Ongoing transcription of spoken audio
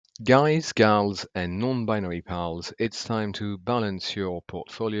Guys, gals, and non-binary pals, it's time to balance your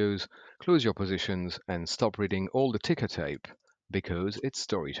portfolios, close your positions, and stop reading all the ticker tape because it's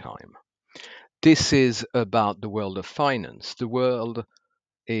story time. This is about the world of finance. The world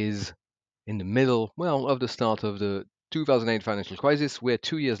is in the middle, well, of the start of the 2008 financial crisis. We're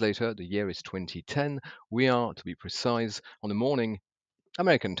 2 years later, the year is 2010. We are, to be precise, on the morning,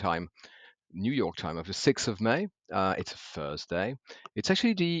 American time, New York time of the 6th of May. It's a Thursday. It's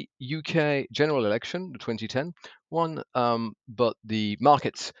actually the UK general election, the 2010 one, but the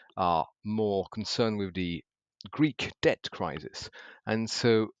markets are more concerned with the Greek debt crisis. And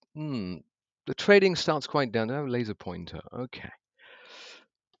so the trading starts quite down. Oh, laser pointer. Okay.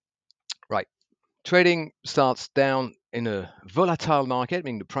 Right. Trading starts down in a volatile market,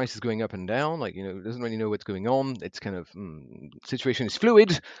 meaning the price is going up and down. Like, doesn't really know what's going on. It's kind of situation is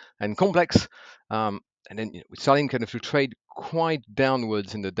fluid and complex. And then we're starting kind of to trade quite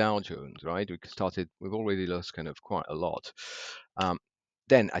downwards in the Dow Jones, right? We've already lost kind of quite a lot.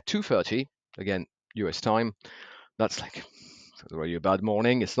 Then at 2:30, again, US time, that's like already a bad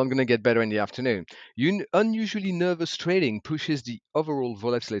morning. It's not going to get better in the afternoon. Unusually nervous trading pushes the overall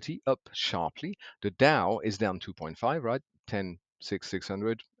volatility up sharply. The Dow is down 2.5, right?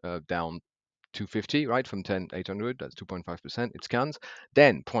 10,600, down 250, right? From 10,800, that's 2.5%. It scans.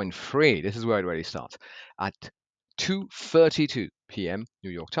 Then 0.3, this is where it really starts. At 2:32 p.m. New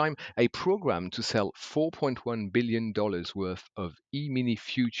York time, a program to sell $4.1 billion worth of E-mini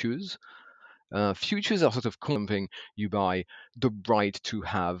futures. Futures are sort of something you buy the right to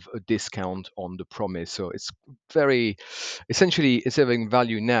have a discount on the promise. So it's very, essentially, instead of having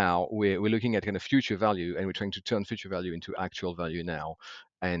value now, we're looking at kind of future value, and we're trying to turn future value into actual value now.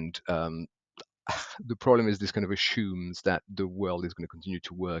 And the problem is this kind of assumes that the world is going to continue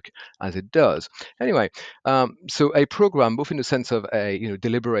to work as it does. Anyway, so a program, both in the sense of a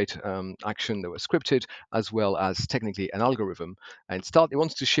deliberate action that was scripted, as well as technically an algorithm, and it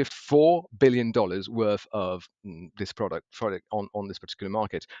wants to shift $4 billion worth of this product on this particular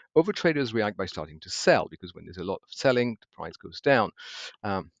market. Over traders react by starting to sell because when there's a lot of selling, the price goes down.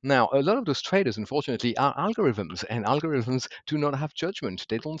 Now, a lot of those traders, unfortunately, are algorithms, and algorithms do not have judgment.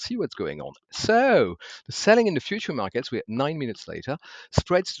 They don't see what's going on. So the selling in the future markets, we're at 9 minutes later,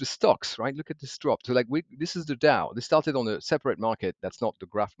 spreads to the stocks, right? Look at this drop. So this is the Dow. This started on a separate market. That's not the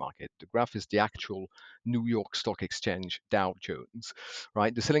graph market. The graph is the actual New York Stock Exchange Dow Jones,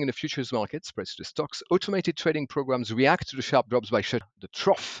 right? The selling in the futures market spreads to the stocks. Automated trading programs react to the sharp drops by shutting the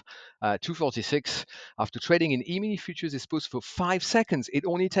trough. 246. After trading in E-mini futures is posted for 5 seconds. It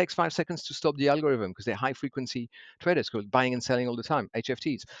only takes 5 seconds to stop the algorithm because they're high frequency traders called buying and selling all the time,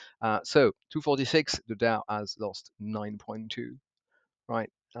 HFTs. So 246, the Dow has lost 9.2,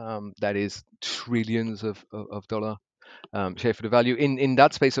 right? That is trillions of dollar share for the value. In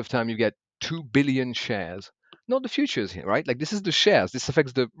that space of time, you get 2 billion shares. Not the futures here, right? Like this is the shares. This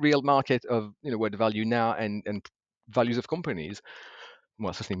affects the real market of where the value now and values of companies,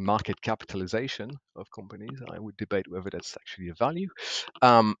 well, certainly market capitalization of companies. I would debate whether that's actually a value.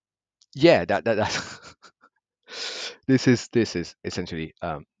 Yeah, that this is essentially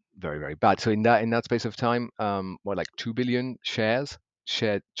very very bad. So in that space of time, like 2 billion shares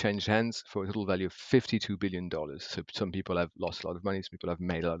changed hands for a total value of $52 billion. So some people have lost a lot of money, some people have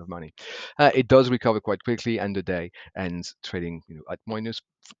made a lot of money. It does recover quite quickly, and the day ends trading at minus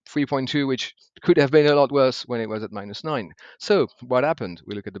 3.2, which could have been a lot worse when it was at -9. So what happened?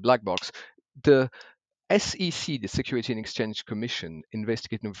 We look at the black box. The SEC, the Security and Exchange Commission,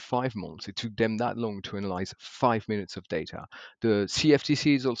 investigated over 5 months. It took them that long to analyze 5 minutes of data. The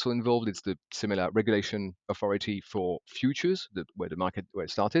CFTC is also involved. It's the similar regulation authority for futures, where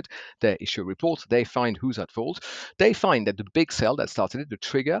it started. They issue a report. They find who's at fault. They find that the big sell that started it, the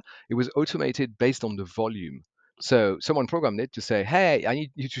trigger, it was automated based on the volume. So someone programmed it to say, hey, I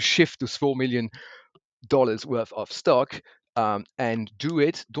need you to shift those $4 million worth of stock and do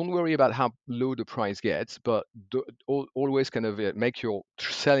it. Don't worry about how low the price gets, but always kind of make your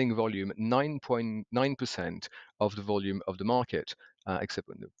selling volume 9.9% of the volume of the market. Except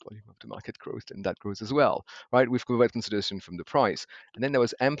when the volume of the market grows, then that grows as well, right? With correct consideration from the price. And then that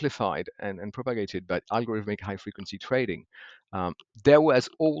was amplified and propagated by algorithmic high frequency trading. There was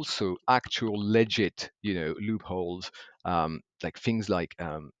also actual legit, loopholes, like things like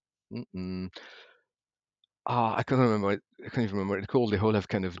I can't remember. I can't even remember what it's called. They all have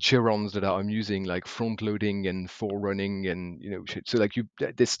kind of gerunds that I'm using, like front loading and forerunning, and shit. So like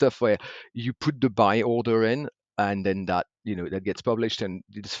there's stuff where you put the buy order in, and then that that gets published, and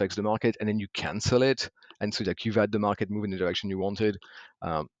it affects the market, and then you cancel it, and so like you've had the market move in the direction you wanted.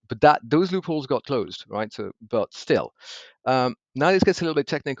 But those loopholes got closed, right? So, but still, now this gets a little bit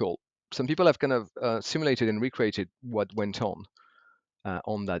technical. Some people have kind of simulated and recreated what went on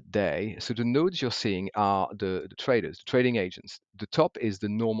that day. So the nodes you're seeing are the traders, the trading agents. The top is the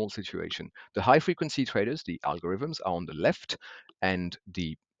normal situation. The high frequency traders, the algorithms, are on the left, and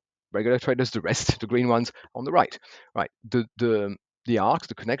the regular traders, the rest, the green ones, on the right. Right. The arcs,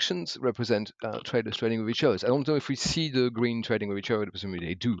 the connections, represent traders trading with each other. So I don't know if we see the green trading with each other. Presumably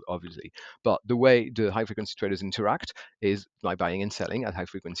they do, obviously. But the way the high frequency traders interact is by buying and selling at high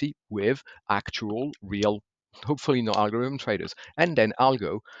frequency with actual, real, hopefully not algorithm traders. And then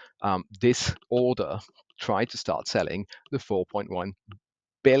algo, this order, tried to start selling the 4.1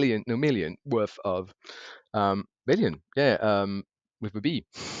 billion, no, million worth of billion, yeah, with a B,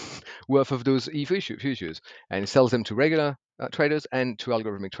 worth of those futures, and sells them to regular traders and to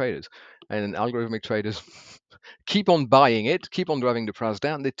algorithmic traders. And algorithmic traders keep on buying it, keep on driving the price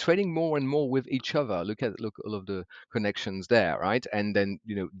down. They're trading more and more with each other. Look all of the connections there, right? And then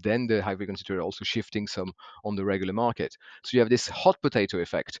then the high frequency trader also shifting some on the regular market. So you have this hot potato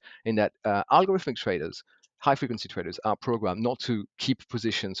effect in that algorithmic traders, high frequency traders, are programmed not to keep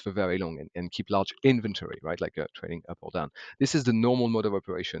positions for very long and keep large inventory, right? Like trading up or down. This is the normal mode of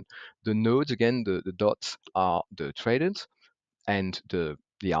operation. The nodes, again, the dots, are the traders, and the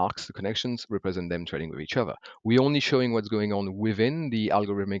arcs, the connections, represent them trading with each other. We're only showing what's going on within the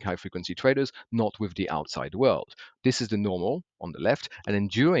algorithmic high-frequency traders, not with the outside world. This is the normal on the left, and then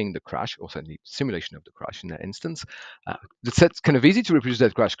during the crash, or certainly simulation of the crash in that instance, it's kind of easy to reproduce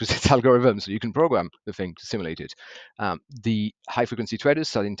that crash because it's algorithms, so you can program the thing to simulate it. The high-frequency traders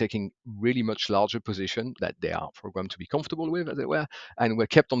started taking really much larger position that they are programmed to be comfortable with, as it were, and were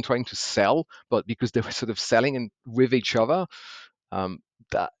kept on trying to sell, but because they were sort of selling and with each other, um,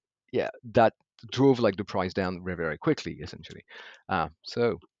 that that drove like the price down very, very quickly, essentially.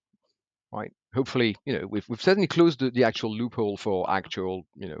 So right, hopefully we've certainly closed the actual loophole for actual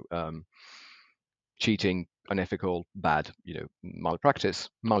cheating, unethical, bad malpractice,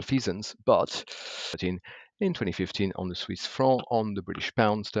 malfeasance, but in 2015 on the Swiss franc, on the British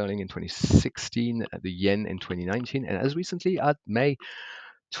pound sterling in 2016, the yen in 2019, and as recently as May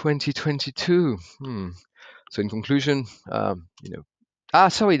 2022. So in conclusion,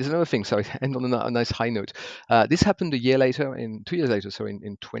 sorry, there's another thing. Sorry, end on a nice high note. This happened 2 years later, so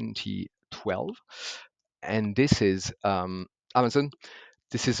in 2012, and this is Amazon.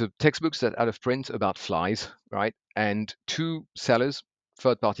 This is a textbook that's out of print about flies, right? And two sellers,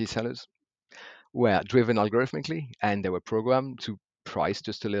 third-party sellers, were driven algorithmically, and they were programmed to price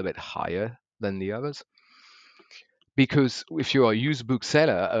just a little bit higher than the others. Because if you're a used book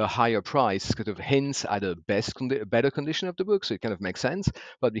seller, a higher price kind of hints at a better condition of the book, so it kind of makes sense.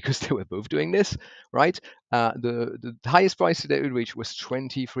 But because they were both doing this, right, the highest price they would reach was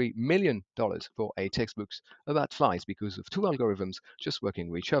 $23 million for a textbook about flies because of two algorithms just working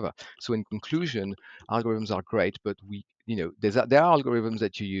with each other. So in conclusion, algorithms are great, but there are algorithms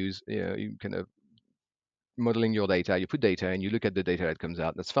that you use, you kind of modeling your data, you put data and you look at the data that comes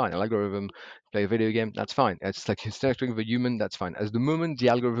out, that's fine. An algorithm, play a video game, that's fine. It's like interacting with a human, that's fine. As the moment the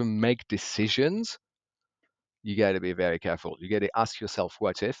algorithm make decisions, you got to be very careful. You got to ask yourself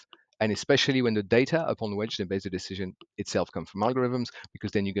what if, and especially when the data upon which they base the decision itself come from algorithms,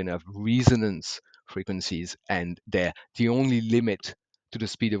 because then you're going to have resonance frequencies, and the only limit to the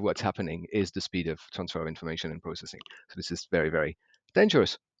speed of what's happening is the speed of transfer of information and processing. So this is very, very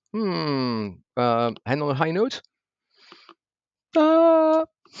dangerous. End on a high note.